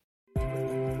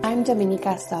I'm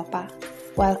Dominika Stopa.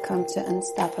 Welcome to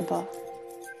Unstoppable.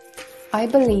 I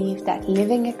believe that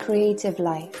living a creative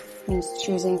life means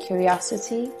choosing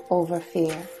curiosity over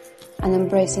fear and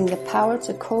embracing the power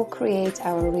to co-create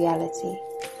our reality.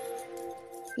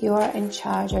 You are in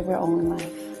charge of your own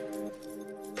life.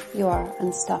 You are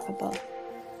unstoppable.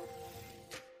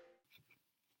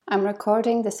 I'm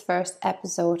recording this first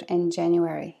episode in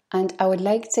January, and I would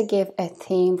like to give a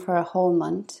theme for a whole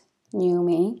month, New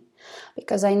Me,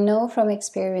 because I know from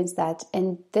experience that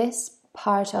in this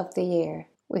part of the year,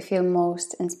 we feel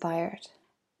most inspired.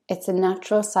 It's a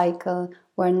natural cycle.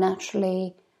 We're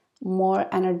naturally more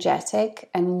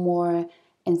energetic and more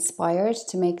inspired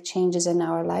to make changes in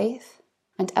our life.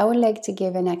 And I would like to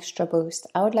give an extra boost.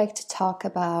 I would like to talk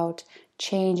about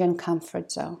change and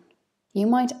comfort zone. You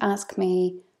might ask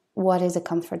me, what is a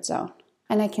comfort zone?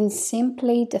 And I can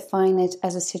simply define it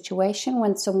as a situation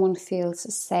when someone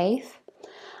feels safe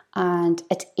and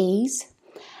at ease.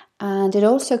 And it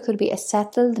also could be a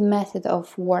settled method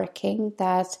of working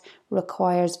that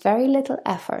requires very little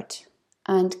effort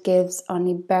and gives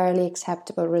only barely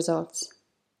acceptable results.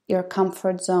 Your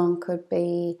comfort zone could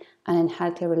be an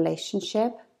unhealthy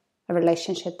relationship, a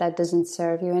relationship that doesn't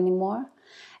serve you anymore.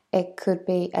 It could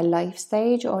be a life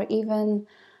stage or even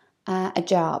a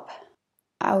job.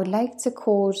 I would like to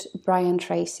quote Brian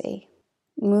Tracy,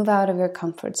 "Move out of your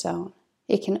comfort zone.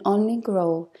 You can only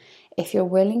grow if you're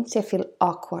willing to feel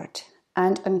awkward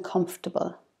and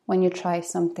uncomfortable when you try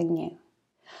something new."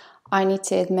 I need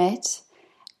to admit,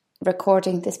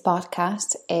 recording this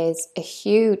podcast is a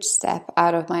huge step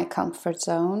out of my comfort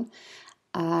zone.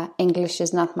 English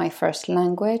is not my first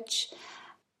language,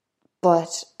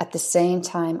 but at the same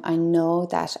time, I know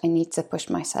that I need to push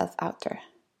myself out there.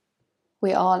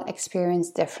 We all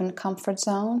experience different comfort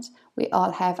zones. We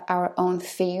all have our own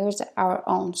fears, our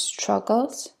own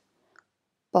struggles.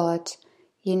 But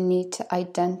you need to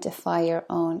identify your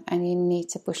own and you need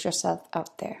to push yourself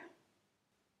out there.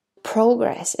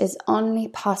 Progress is only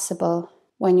possible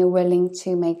when you're willing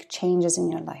to make changes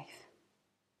in your life.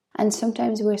 And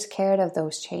sometimes we're scared of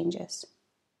those changes.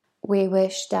 We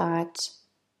wish that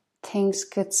things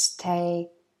could stay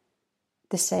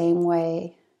the same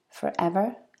way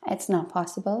forever. It's not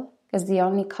possible because the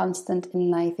only constant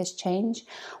in life is change.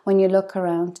 When you look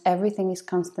around, everything is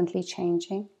constantly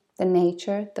changing. The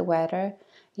nature, the weather,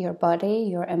 your body,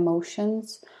 your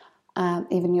emotions,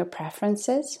 even your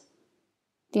preferences.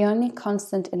 The only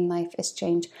constant in life is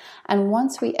change. And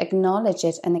once we acknowledge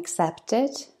it and accept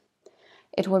it,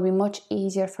 it will be much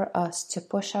easier for us to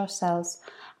push ourselves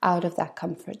out of that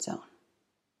comfort zone.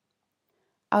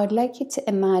 I would like you to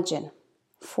imagine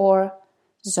 4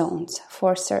 zones,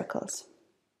 4 circles.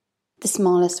 The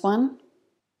smallest one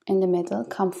in the middle,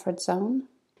 comfort zone.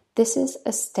 This is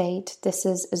a state, this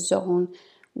is a zone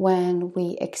when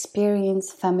we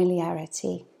experience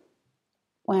familiarity,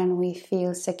 when we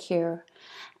feel secure,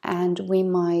 and we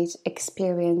might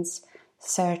experience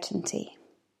certainty.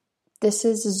 This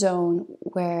is a zone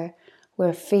where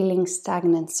we're feeling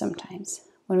stagnant sometimes,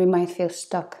 when we might feel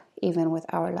stuck even with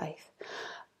our life,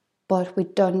 but we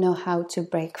don't know how to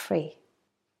break free.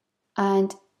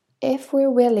 And if we're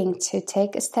willing to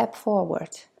take a step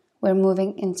forward, we're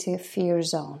moving into fear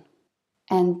zone.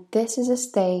 And this is a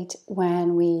state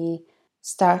when we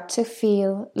start to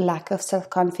feel lack of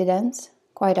self-confidence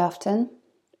quite often,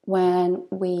 when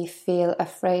we feel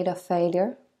afraid of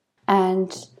failure,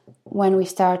 and when we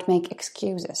start make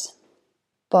excuses.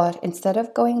 But instead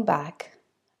of going back,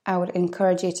 I would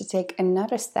encourage you to take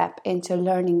another step into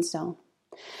learning zone.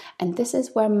 And this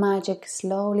is where magic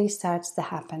slowly starts to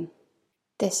happen.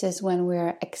 This is when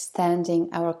we're extending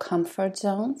our comfort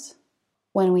zones,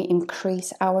 when we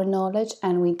increase our knowledge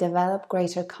and we develop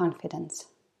greater confidence.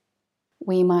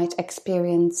 We might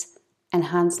experience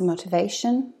enhanced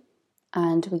motivation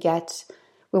and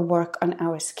we work on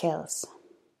our skills.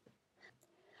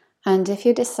 And if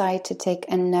you decide to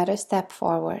take another step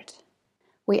forward,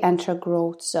 we enter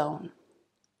growth zone.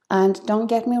 And don't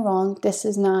get me wrong, this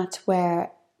is not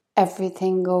where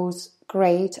everything goes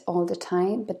great all the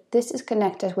time, but this is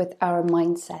connected with our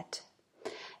mindset,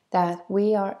 that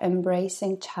we are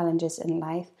embracing challenges in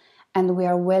life and we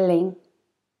are willing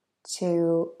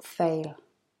to fail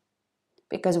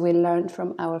because we learn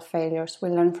from our failures. We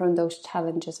learn from those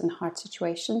challenges and hard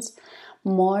situations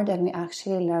more than we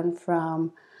actually learn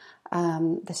from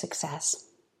the success.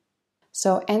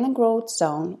 So in the growth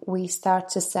zone, we start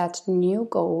to set new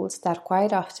goals that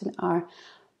quite often are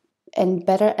in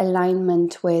better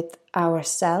alignment with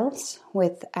ourselves,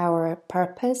 with our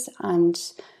purpose, and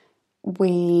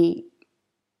we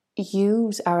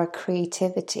use our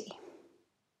creativity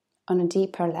on a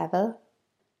deeper level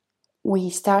we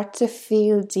start to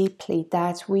feel deeply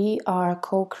that we are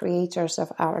co-creators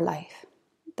of our life,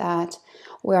 that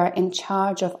we are in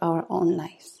charge of our own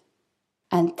lives.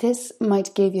 And this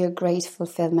might give you a great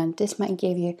fulfillment. This might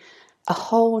give you a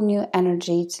whole new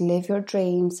energy to live your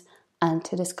dreams and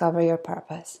to discover your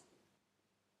purpose.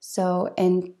 So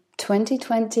in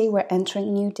 2020, we're entering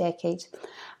a new decade.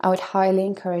 I would highly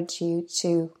encourage you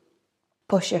to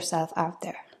push yourself out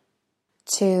there.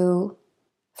 To,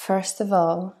 first of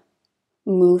all,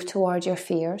 move toward your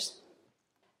fears.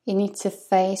 You need to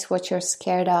face what you're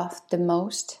scared of the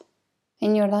most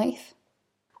in your life.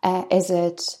 Is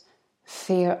it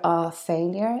fear of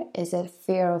failure? Is it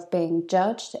fear of being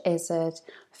judged? Is it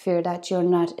fear that you're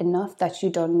not enough, that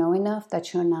you don't know enough,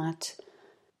 that you're not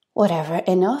whatever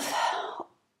enough?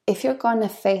 If you're going to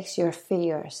face your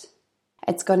fears,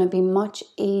 it's going to be much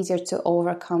easier to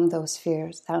overcome those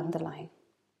fears down the line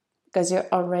because you're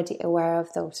already aware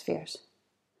of those fears.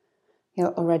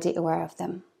 You're already aware of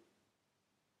them.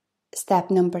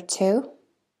 Step number 2,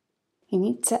 you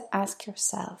need to ask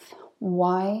yourself,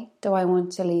 why do I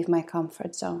want to leave my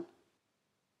comfort zone?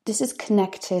 This is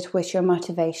connected with your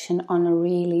motivation on a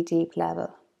really deep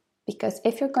level. Because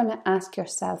if you're going to ask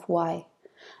yourself why,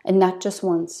 and not just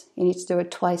once, you need to do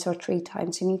it twice or 3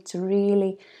 times. You need to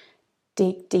really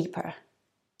dig deeper.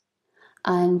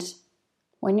 And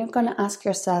when you're going to ask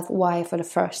yourself why for the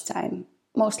first time,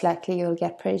 most likely you'll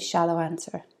get a pretty shallow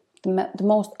answer, the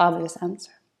most obvious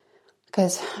answer,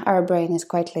 because our brain is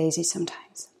quite lazy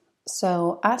sometimes.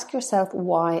 So ask yourself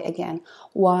why again.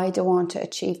 Why do I want to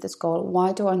achieve this goal?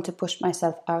 Why do I want to push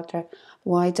myself out there?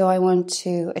 Why do I want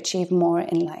to achieve more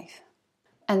in life?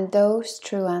 And those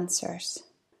true answers,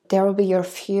 there will be your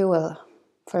fuel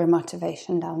for your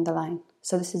motivation down the line.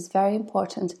 So this is very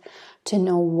important to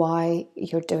know why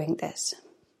you're doing this.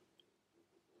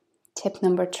 Tip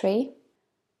number 3,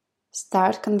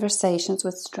 start conversations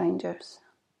with strangers.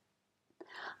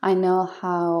 I know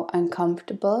how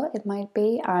uncomfortable it might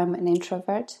be. I'm an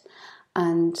introvert,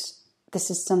 and this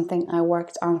is something I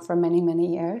worked on for many,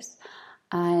 many years.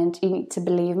 And you need to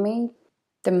believe me,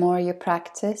 the more you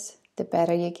practice, the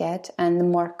better you get and the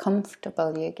more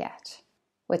comfortable you get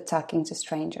with talking to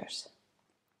strangers.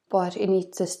 But you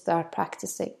need to start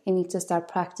practicing. You need to start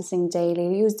practicing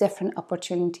daily. Use different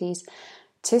opportunities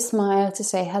to smile, to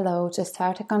say hello, to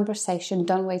start a conversation.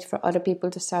 Don't wait for other people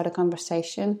to start a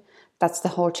conversation. That's the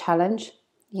whole challenge.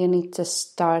 You need to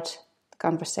start the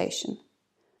conversation.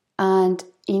 And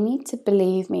you need to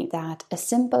believe me that a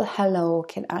simple hello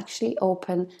can actually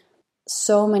open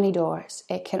so many doors.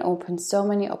 It can open so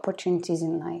many opportunities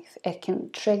in life. It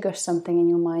can trigger something in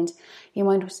your mind. You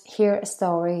might hear a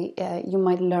story. You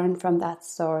might learn from that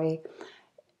story.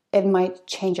 It might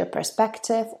change your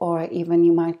perspective, or even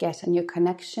you might get a new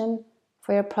connection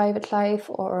for your private life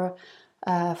or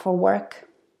for work.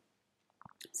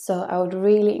 So I would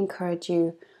really encourage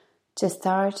you to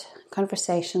start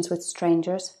conversations with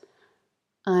strangers,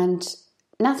 and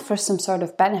not for some sort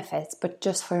of benefits, but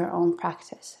just for your own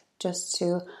practice, just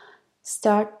to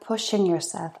start pushing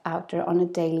yourself out there on a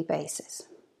daily basis.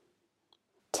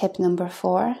 Tip number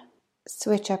 4,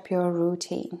 switch up your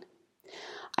routine.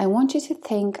 I want you to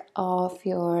think of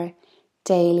your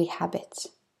daily habits.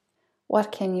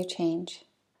 What can you change?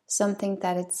 Something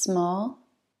that is small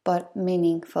but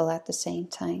meaningful at the same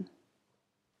time.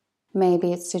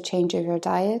 Maybe it's the change of your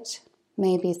diet.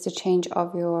 Maybe it's the change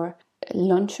of your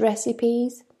lunch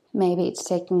recipes. Maybe it's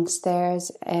taking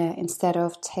stairs instead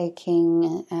of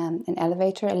taking an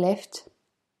elevator, a lift.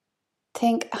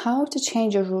 Think how to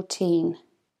change your routine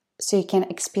so you can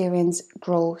experience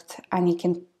growth and you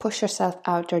can push yourself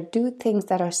out there. Do things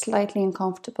that are slightly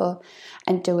uncomfortable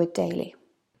and do it daily.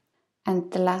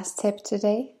 And the last tip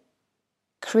today,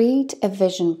 create a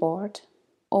vision board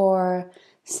or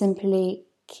simply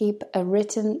keep a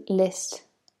written list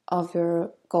of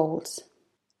your goals.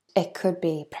 It could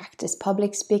be practice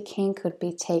public speaking, could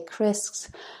be take risks,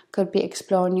 could be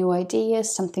explore new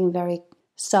ideas, something very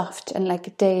soft and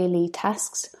like daily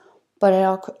tasks. But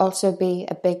it could also be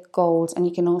a big goals, and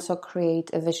you can also create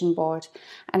a vision board.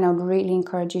 And I would really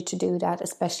encourage you to do that,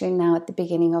 especially now at the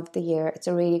beginning of the year. It's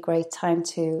a really great time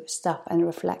to stop and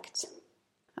reflect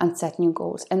and set new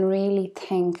goals and really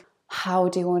think, how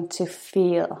do you want to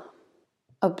feel?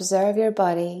 Observe your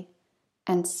body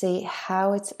and see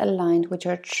how it's aligned with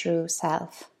your true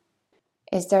self.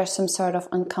 Is there some sort of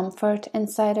uncomfort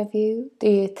inside of you? Do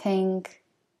you think,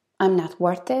 I'm not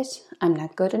worth it? I'm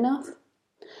not good enough?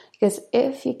 Because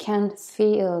if you can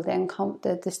feel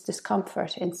this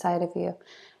discomfort inside of you,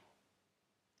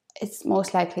 it's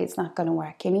most likely it's not going to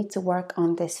work. You need to work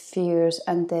on these fears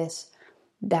and these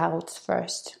doubts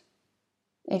first.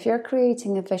 if you're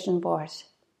creating a vision board,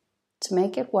 to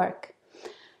make it work,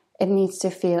 it needs to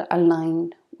feel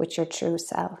aligned with your true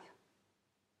self.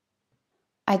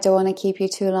 I don't want to keep you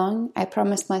too long. I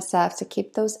promised myself to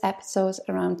keep those episodes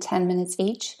around 10 minutes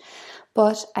each,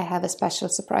 but I have a special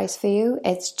surprise for you.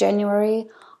 It's January.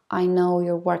 I know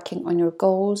you're working on your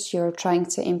goals. You're trying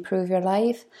to improve your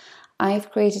life.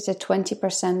 I've created a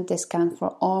 20% discount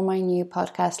for all my new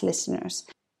podcast listeners.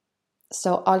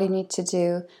 So all you need to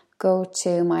do, go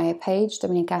to my page,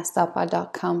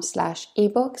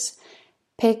 domenicastoppa.com/ebooks.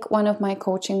 Pick one of my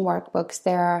coaching workbooks.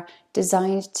 They are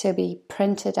designed to be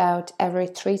printed out every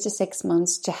 3 to 6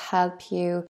 months to help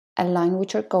you align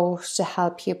with your goals, to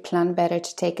help you plan better,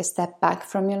 to take a step back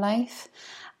from your life,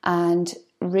 and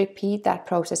repeat that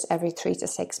process every 3 to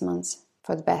 6 months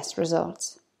for the best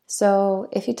results. So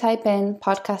if you type in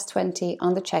podcast 20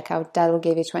 on the checkout, that will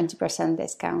give you 20%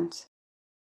 discount.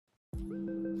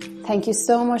 Thank you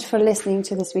so much for listening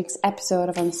to this week's episode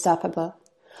of Unstoppable.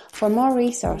 For more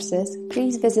resources,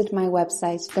 please visit my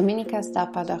website,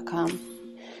 domenicastoppa.com.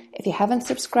 If you haven't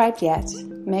subscribed yet,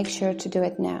 make sure to do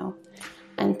it now.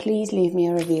 And please leave me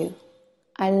a review.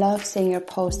 I love seeing your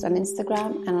posts on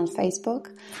Instagram and on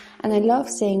Facebook, and I love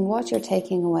seeing what you're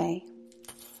taking away.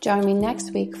 Join me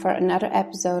next week for another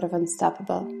episode of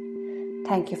Unstoppable.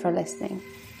 Thank you for listening.